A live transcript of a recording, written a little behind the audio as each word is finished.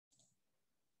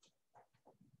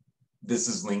This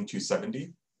is LING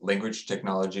 270, Language,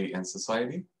 Technology, and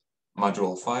Society,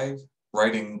 Module 5,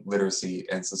 Writing, Literacy,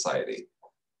 and Society.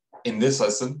 In this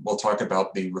lesson, we'll talk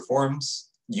about the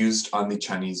reforms used on the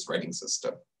Chinese writing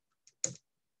system.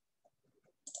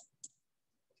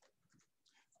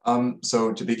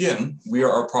 So to begin, we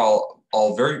are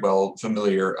all very well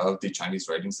familiar of the Chinese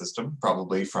writing system,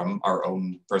 probably from our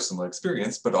own personal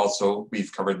experience, but also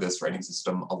we've covered this writing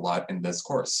system a lot in this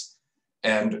course.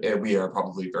 And we are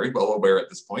probably very well aware at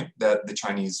this point that the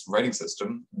Chinese writing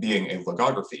system, being a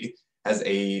logography, has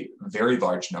a very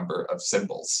large number of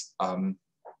symbols. And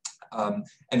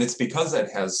it's because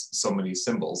it has so many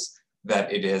symbols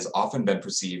that it has often been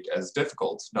perceived as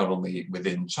difficult, not only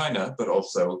within China, but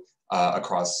also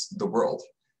across the world.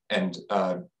 And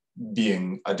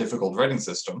being a difficult writing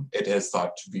system, it's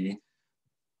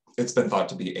been thought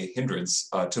to be a hindrance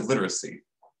to literacy.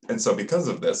 And so because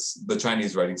of this, the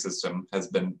Chinese writing system has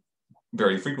been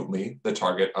very frequently the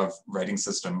target of writing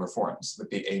system reforms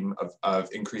with the aim of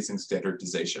increasing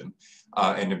standardization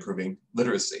and improving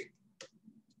literacy.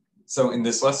 So in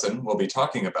this lesson, we'll be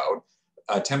talking about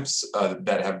attempts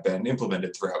that have been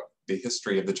implemented throughout the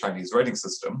history of the Chinese writing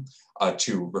system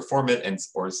to reform it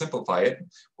or simplify it.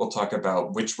 We'll talk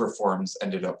about which reforms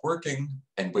ended up working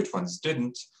and which ones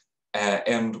didn't.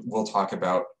 And we'll talk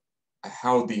about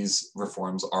how these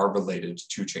reforms are related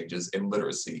to changes in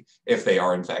literacy, if they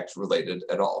are in fact related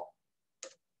at all.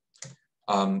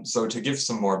 So to give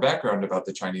some more background about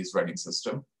the Chinese writing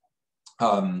system,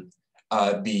 a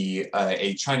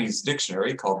Chinese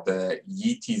dictionary called the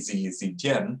Yitizi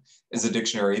Zijian is a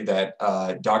dictionary that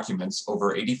documents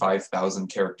over 85,000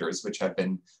 characters which have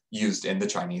been used in the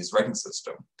Chinese writing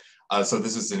system. So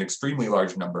this is an extremely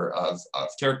large number of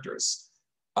characters.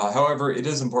 However, it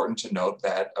is important to note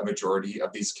that a majority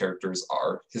of these characters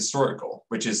are historical,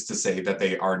 which is to say that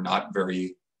they are not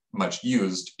very much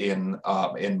used in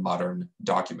modern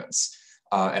documents.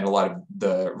 And a lot of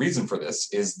the reason for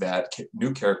this is that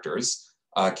new characters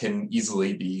can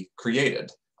easily be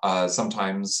created.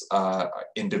 Sometimes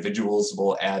individuals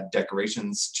will add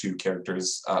decorations to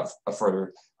characters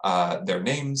for their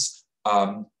names.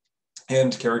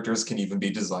 And characters can even be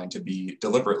designed to be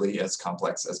deliberately as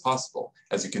complex as possible,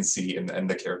 as you can see in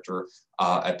the character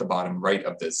at the bottom right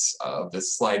of this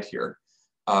slide here.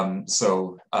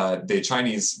 So the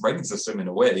Chinese writing system, in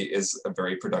a way, is a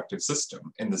very productive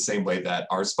system in the same way that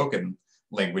our spoken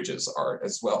languages are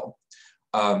as well.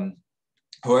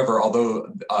 However, although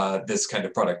this kind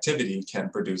of productivity can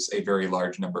produce a very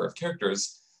large number of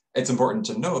characters, it's important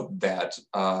to note that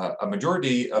a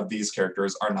majority of these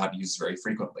characters are not used very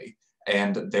frequently.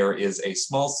 And there is a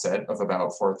small set of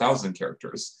about 4,000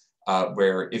 characters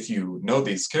where if you know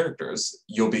these characters,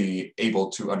 you'll be able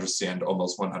to understand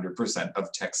almost 100%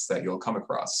 of texts that you'll come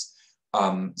across.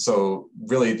 So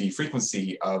really the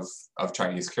frequency of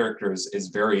Chinese characters is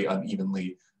very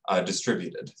unevenly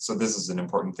distributed. So this is an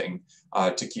important thing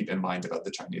to keep in mind about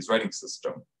the Chinese writing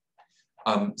system.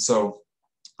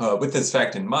 With this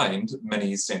fact in mind,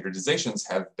 many standardizations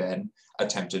have been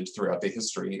attempted throughout the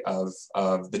history of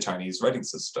the Chinese writing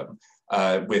system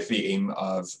with the aim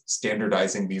of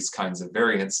standardizing these kinds of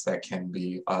variants that can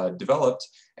be developed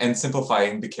and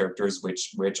simplifying the characters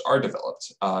which are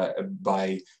developed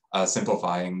by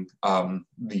simplifying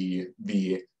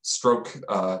the stroke,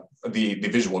 the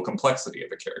visual complexity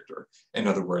of a character. In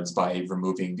other words, by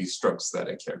removing the strokes that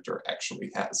a character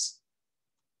actually has.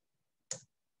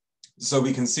 So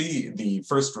we can see the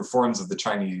first reforms of the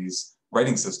Chinese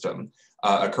writing system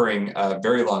occurring a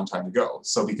very long time ago.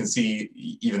 So we can see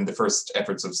even the first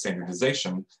efforts of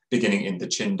standardization beginning in the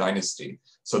Qin dynasty.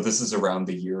 So this is around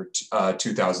the year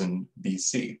 2000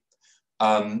 BC.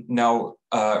 Now,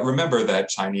 remember that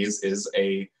Chinese is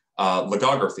a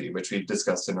logography, which we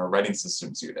discussed in our writing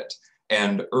systems unit.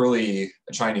 And early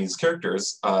Chinese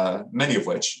characters, many of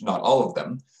which, not all of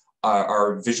them,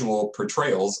 are visual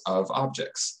portrayals of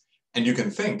objects. And you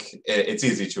can think, it's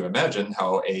easy to imagine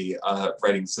how a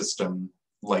writing system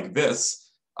like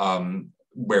this,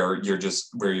 where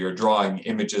you're drawing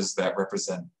images that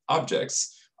represent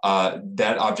objects,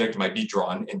 that object might be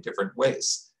drawn in different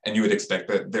ways. And you would expect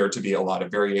that there to be a lot of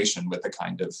variation with a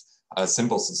kind of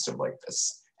symbol system like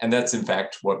this. And that's in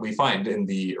fact what we find in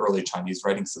the early Chinese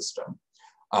writing system.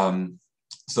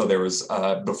 So there was,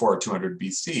 before 200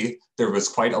 BC, there was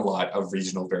quite a lot of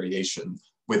regional variation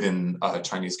within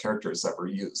Chinese characters that were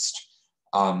used.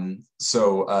 The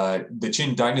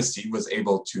Qin dynasty was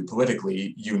able to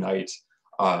politically unite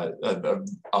a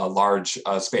large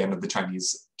span of the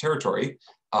Chinese territory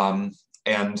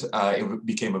And it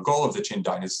became a goal of the Qin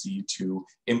dynasty to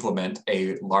implement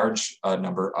a large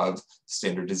number of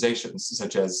standardizations,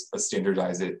 such as a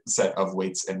standardized set of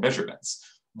weights and measurements.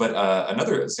 But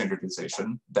another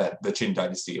standardization that the Qin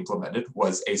dynasty implemented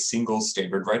was a single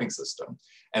standard writing system.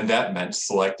 And that meant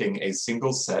selecting a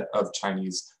single set of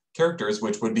Chinese characters,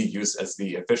 which would be used as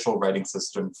the official writing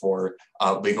system for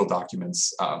legal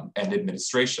documents and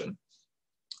administration.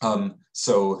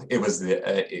 So it was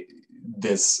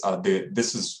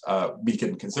we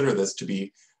can consider this to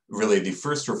be really the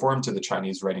first reform to the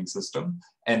Chinese writing system,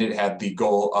 and it had the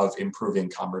goal of improving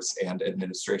commerce and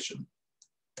administration.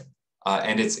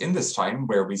 And it's in this time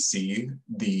where we see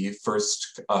the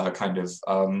first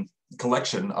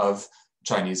collection of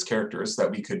Chinese characters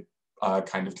that we could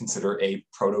kind of consider a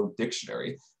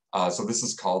proto-dictionary. So this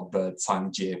is called the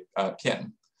Cangjie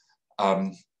Pian.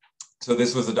 So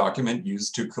this was a document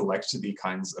used to collect the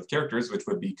kinds of characters which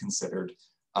would be considered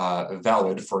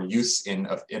valid for use in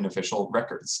official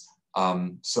records.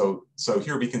 So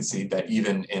here we can see that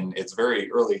even in its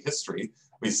very early history,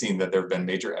 we've seen that there have been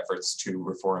major efforts to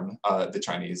reform the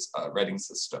Chinese writing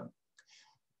system.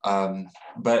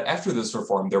 But after this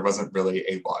reform, there wasn't really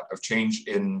a lot of change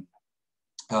in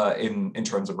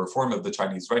terms of reform of the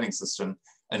Chinese writing system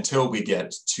until we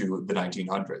get to the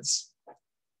 1900s.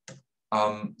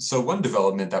 So one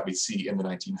development that we see in the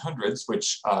 1900s,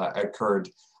 which occurred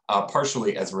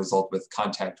partially as a result with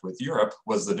contact with Europe,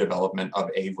 was the development of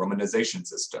a romanization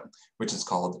system, which is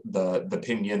called the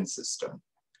pinyin system.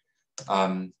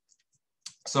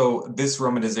 So this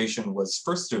romanization was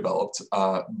first developed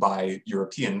by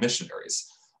European missionaries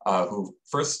who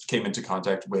first came into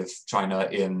contact with China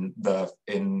in the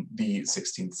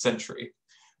 16th century.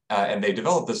 And they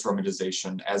developed this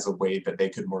romanization as a way that they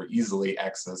could more easily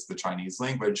access the Chinese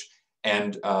language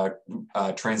and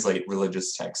translate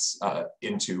religious texts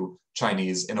into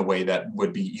Chinese in a way that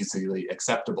would be easily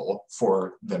acceptable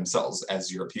for themselves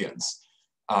as Europeans.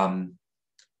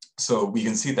 So we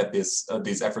can see that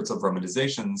these efforts of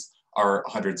romanizations are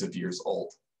hundreds of years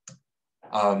old.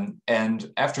 And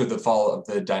after the fall of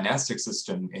the dynastic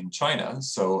system in China,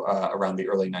 so around the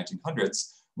early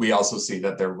 1900s, we also see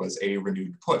that there was a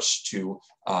renewed push to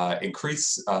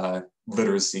increase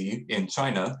literacy in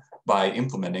China by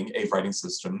implementing a writing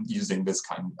system using this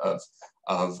kind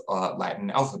of Latin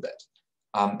alphabet.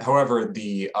 However,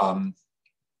 the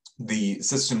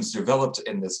systems developed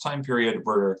in this time period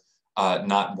were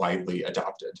not widely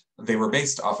adopted. They were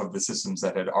based off of the systems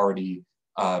that had already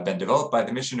been developed by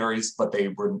the missionaries, but they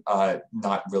were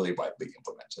not really widely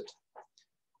implemented.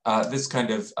 This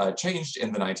kind of changed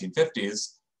in the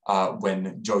 1950s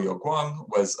when Zhou Youguang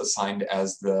was assigned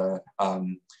as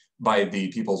by the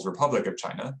People's Republic of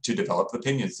China to develop the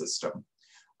pinyin system.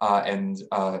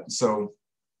 So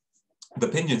the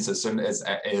pinyin system is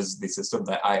the system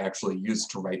that I actually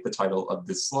used to write the title of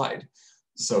this slide.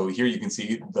 So here you can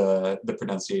see the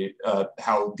pronunciation,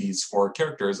 how these four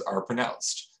characters are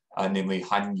pronounced, namely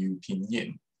Hanyu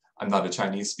Pinyin. I'm not a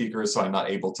Chinese speaker, so I'm not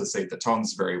able to say the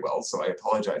tones very well, so I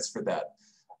apologize for that.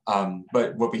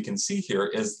 But what we can see here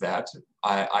is that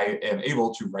I am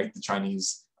able to write the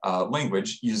Chinese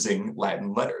language using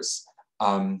Latin letters.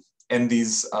 And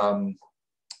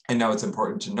now it's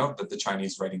important to note that the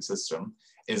Chinese writing system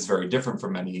is very different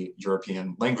from many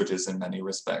European languages in many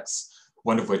respects,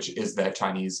 one of which is that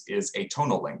Chinese is a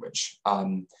tonal language.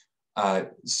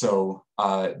 So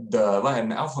the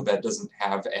Latin alphabet doesn't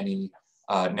have any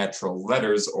natural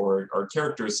letters or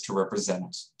characters to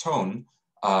represent tone.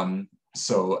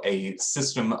 So a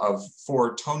system of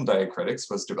 4 tone diacritics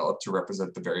was developed to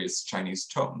represent the various Chinese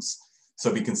tones.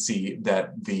 So we can see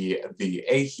that the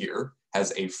A here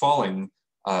has a falling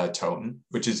tone,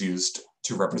 which is used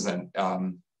to represent,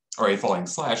 or a falling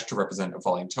slash to represent a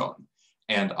falling tone.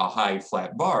 And a high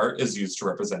flat bar is used to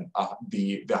represent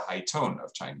the high tone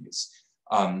of Chinese.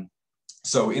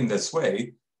 So in this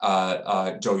way,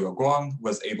 Zhou Youguang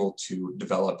was able to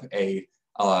develop a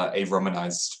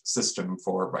romanized system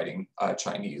for writing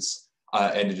Chinese.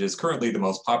 And it is currently the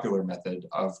most popular method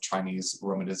of Chinese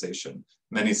romanization.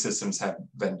 Many systems have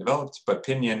been developed, but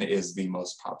pinyin is the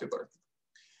most popular.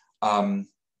 So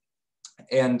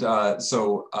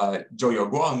Zhou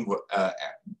Youguang,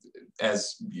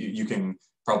 as you can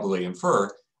probably infer,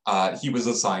 he was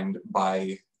assigned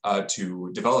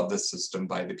to develop this system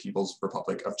by the People's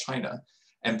Republic of China.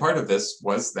 And part of this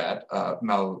was that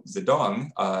Mao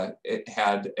Zedong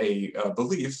had a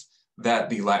belief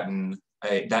that a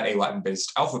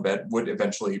Latin-based alphabet would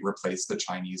eventually replace the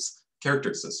Chinese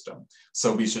character system.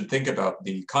 So we should think about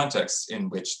the context in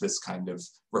which this kind of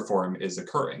reform is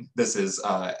occurring. This is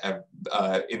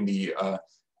in the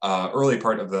early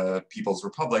part of the People's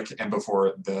Republic and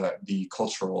before the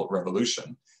Cultural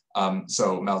Revolution.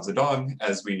 So Mao Zedong,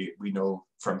 as we know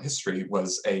from history,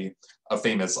 was a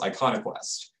famous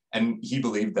iconoclast, and he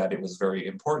believed that it was very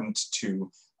important to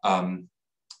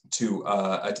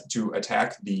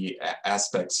attack the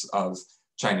aspects of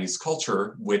Chinese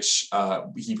culture which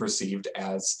he perceived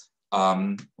as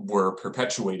were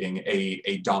perpetuating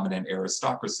a dominant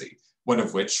aristocracy. One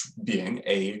of which being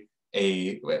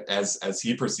as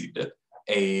he perceived it,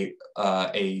 a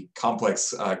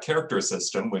complex character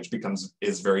system, which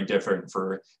is very different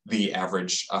for the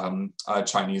average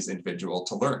Chinese individual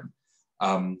to learn.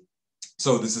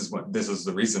 So this is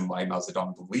the reason why Mao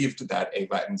Zedong believed that a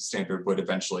Latin standard would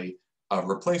eventually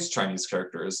replace Chinese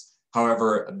characters.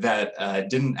 However, that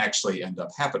didn't actually end up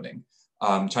happening.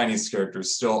 Chinese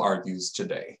characters still are used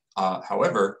today.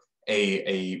 However,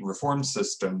 a reformed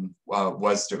system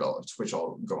was developed, which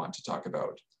I'll go on to talk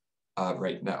about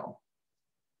right now.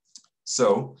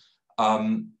 So,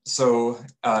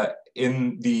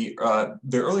 in the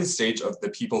early stage of the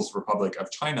People's Republic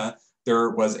of China, there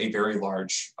was a very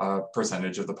large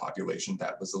percentage of the population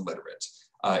that was illiterate.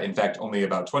 In fact, only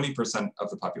about 20% of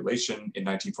the population in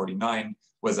 1949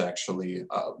 was actually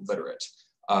literate.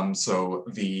 So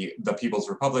the People's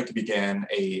Republic began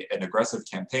an aggressive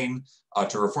campaign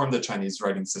to reform the Chinese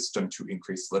writing system to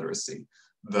increase literacy.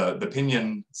 The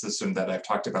pinyin system that I've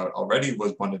talked about already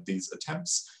was one of these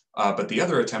attempts, but the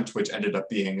other attempt, which ended up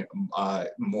being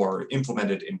more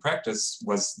implemented in practice,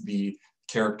 was the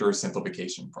character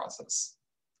simplification process.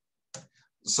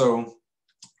 So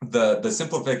the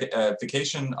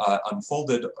simplification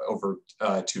unfolded over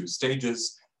 2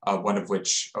 stages. One of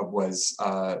which was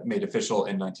made official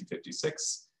in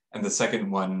 1956, and the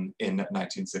second one in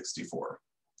 1964.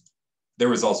 There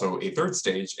was also a 3rd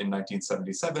stage in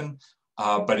 1977,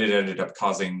 but it ended up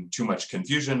causing too much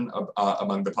confusion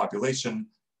among the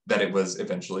population that it was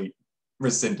eventually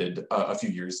rescinded a few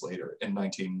years later in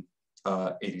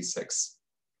 1986.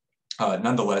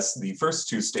 Nonetheless, the first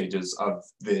 2 stages of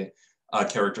the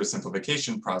character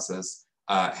simplification process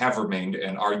have remained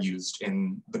and are used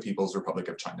in the People's Republic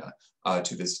of China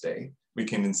to this day. We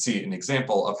can see an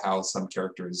example of how some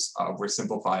characters were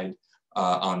simplified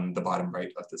on the bottom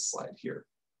right of this slide here.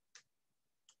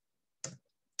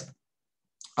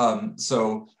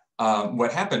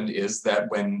 What happened is that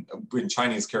when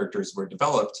Chinese characters were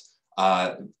developed,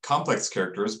 complex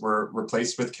characters were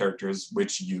replaced with characters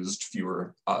which used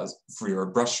fewer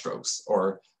brush strokes,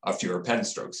 or fewer pen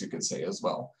strokes, you could say as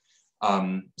well.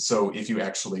 So if you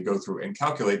actually go through and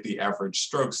calculate the average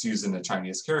strokes used in a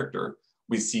Chinese character,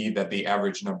 we see that the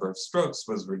average number of strokes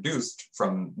was reduced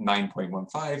from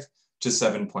 9.15 to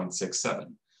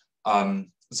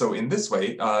 7.67. So in this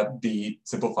way, the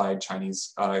simplified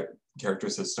Chinese character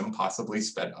system possibly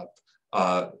sped up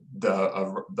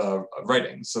the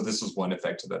writing. So this was one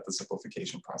effect that the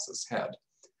simplification process had.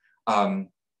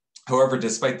 However,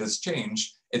 despite this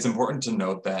change, it's important to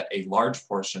note that a large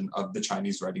portion of the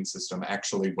Chinese writing system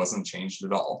actually wasn't changed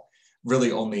at all.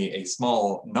 Really only a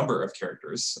small number of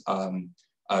characters,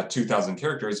 2,000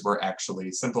 characters, were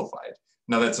actually simplified.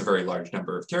 Now that's a very large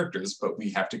number of characters, but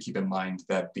we have to keep in mind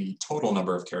that the total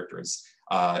number of characters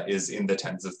is in the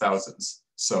tens of thousands.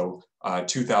 So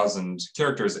 2,000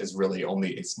 characters is really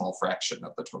only a small fraction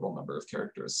of the total number of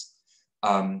characters.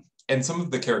 And some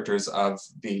of the characters of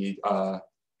the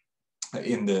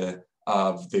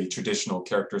traditional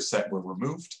character set were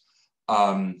removed,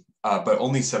 but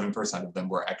only 7% of them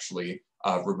were actually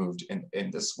removed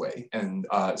in this way. And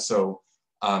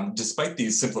despite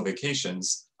these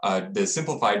simplifications, the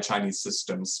simplified Chinese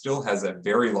system still has a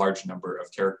very large number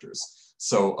of characters.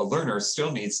 So a learner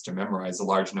still needs to memorize a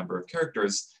large number of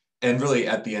characters. And really,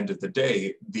 at the end of the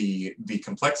day, the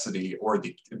complexity or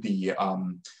the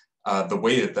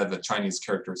way that the Chinese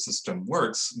character system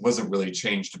works wasn't really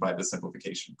changed by the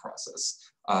simplification process.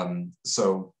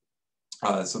 So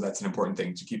that's an important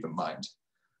thing to keep in mind.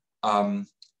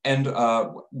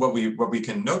 What we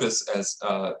can notice as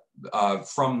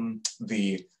from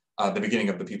the beginning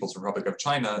of the People's Republic of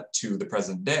China to the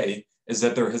present day is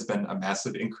that there has been a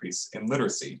massive increase in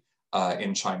literacy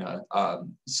in China.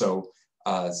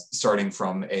 Starting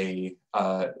from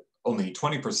only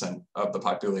 20% of the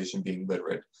population being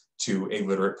literate to a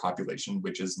literate population,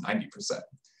 which is 90%.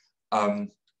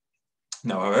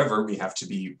 Now, however, we have to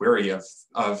be wary of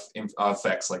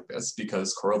effects like this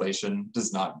because correlation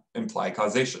does not imply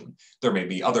causation. There may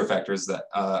be other factors that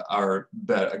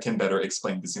can better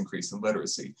explain this increase in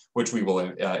literacy, which we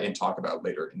will talk about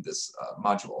later in this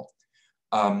module.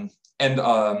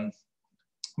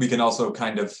 We can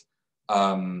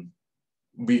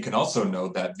also know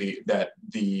that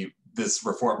this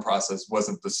reform process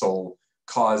wasn't the sole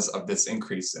cause of this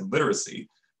increase in literacy,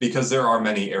 because there are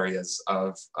many areas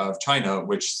of China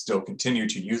which still continue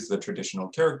to use the traditional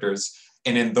characters,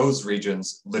 and in those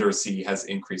regions, literacy has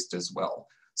increased as well.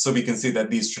 So we can see that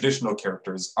these traditional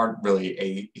characters aren't really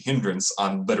a hindrance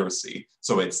on literacy.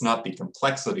 So it's not the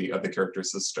complexity of the character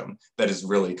system that is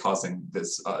really causing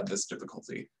this, this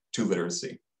difficulty to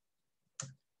literacy.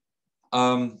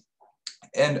 And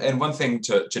one thing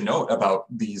to note about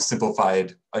these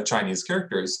simplified Chinese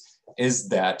characters is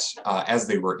that as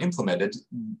they were implemented,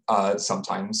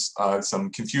 sometimes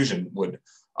some confusion would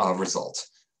result.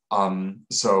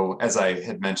 So as I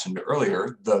had mentioned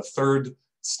earlier, the third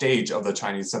stage of the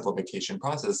Chinese simplification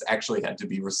process actually had to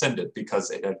be rescinded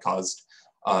because it had caused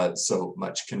so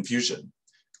much confusion.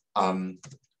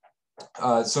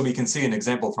 So we can see an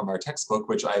example from our textbook,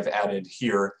 which I've added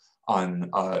here on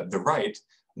the right,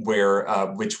 where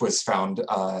which was found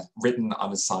written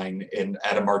on a sign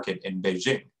at a market in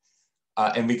Beijing.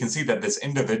 And we can see that this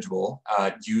individual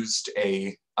used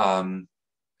a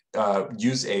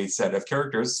set of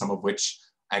characters, some of which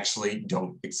actually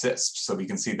don't exist. So we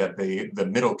can see that the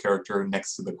middle character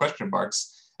next to the question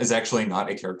marks is actually not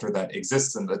a character that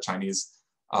exists in the Chinese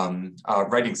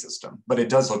writing system, but it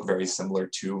does look very similar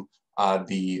to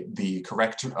the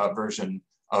correct version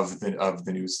of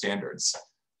the new standards.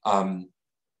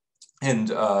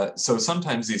 So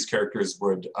sometimes these characters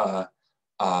would,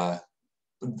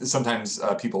 sometimes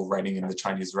people writing in the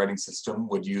Chinese writing system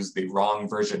would use the wrong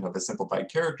version of a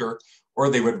simplified character, or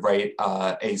they would write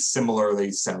a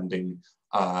similarly sounding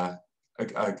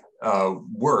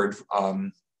word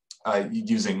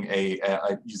using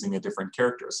a different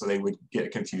character. So they would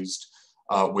get confused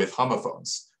with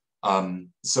homophones.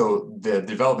 So the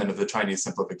development of the Chinese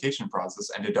simplification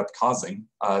process ended up causing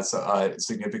a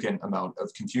significant amount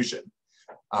of confusion.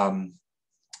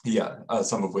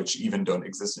 Some of which even don't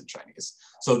exist in Chinese.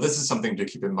 So this is something to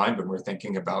keep in mind when we're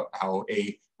thinking about how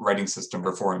a writing system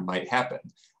reform might happen.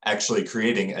 Actually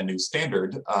creating a new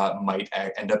standard might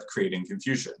end up creating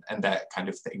confusion, and that kind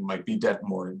of thing might be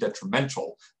more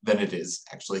detrimental than it is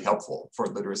actually helpful for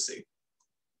literacy.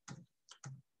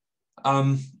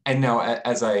 And now,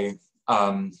 as I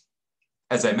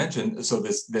mentioned, so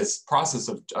this process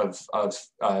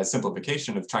of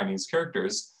simplification of Chinese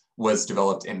characters was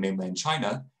developed in mainland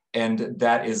China, and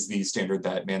that is the standard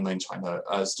that mainland China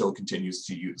still continues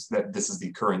to use. That this is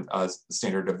the current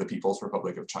standard of the People's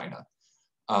Republic of China.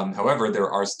 However, there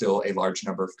are still a large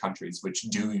number of countries which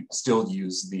do still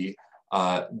use the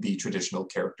traditional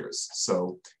characters.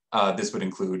 So this would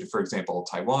include, for example,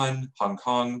 Taiwan, Hong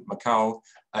Kong, Macau,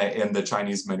 and the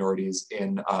Chinese minorities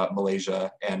in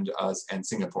Malaysia and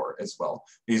Singapore as well.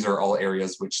 These are all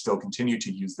areas which still continue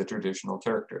to use the traditional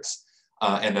characters.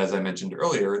 And as I mentioned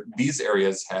earlier, these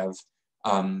areas have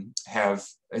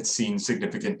seen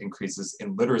significant increases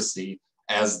in literacy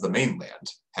as the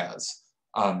mainland has.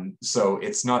 So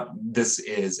it's not, this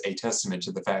is a testament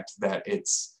to the fact that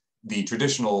the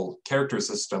traditional character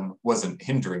system wasn't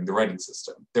hindering the writing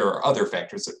system. There are other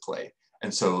factors at play.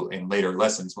 And so in later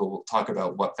lessons, we'll talk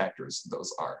about what factors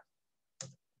those are.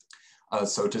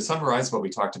 So to summarize what we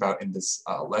talked about in this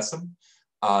lesson,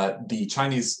 the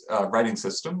Chinese writing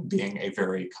system, being a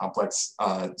very complex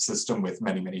system with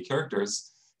many, many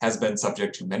characters, has been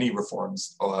subject to many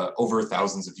reforms over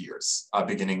thousands of years,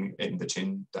 beginning in the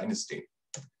Qin dynasty.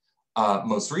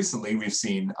 Most recently, we've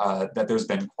seen that there's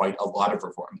been quite a lot of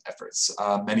reform efforts,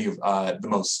 many of the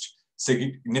most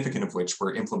significant of which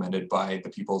were implemented by the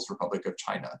People's Republic of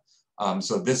China.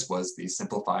 So this was the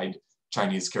simplified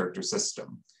Chinese character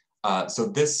system. So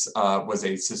this was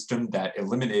a system that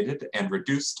eliminated and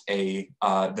reduced the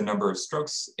number of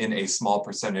strokes in a small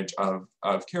percentage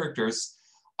of characters,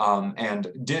 and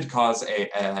did cause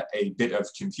a bit of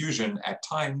confusion at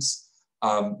times,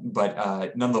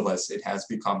 but nonetheless, it has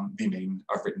become the main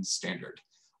written standard.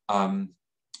 And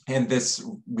this,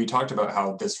 we talked about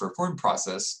how this reform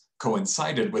process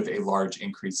coincided with a large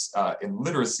increase in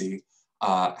literacy.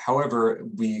 However,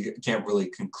 we can't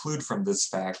really conclude from this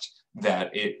fact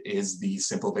that it is the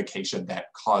simplification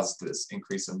that caused this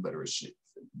increase in literacy.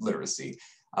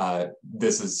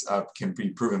 This can be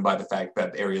proven by the fact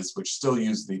that areas which still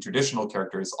use the traditional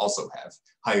characters also have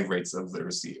high rates of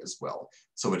literacy as well.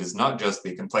 So it is not just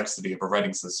the complexity of a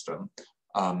writing system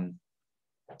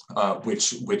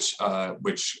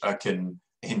which can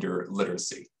hinder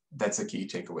literacy. That's a key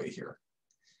takeaway here.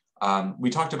 We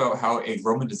talked about how a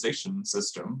Romanization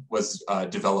system was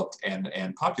developed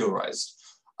and popularized,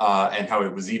 and how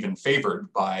it was even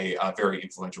favored by very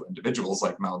influential individuals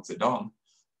like Mao Zedong,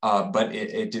 but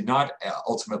it did not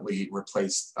ultimately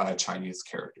replace Chinese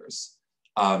characters.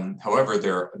 However,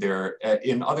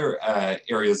 in other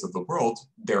areas of the world,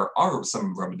 there are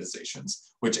some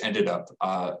romandizations which ended up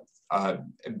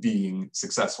being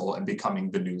successful and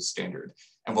becoming the new standard.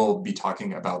 And we'll be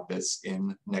talking about this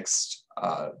in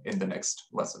the next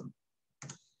lesson.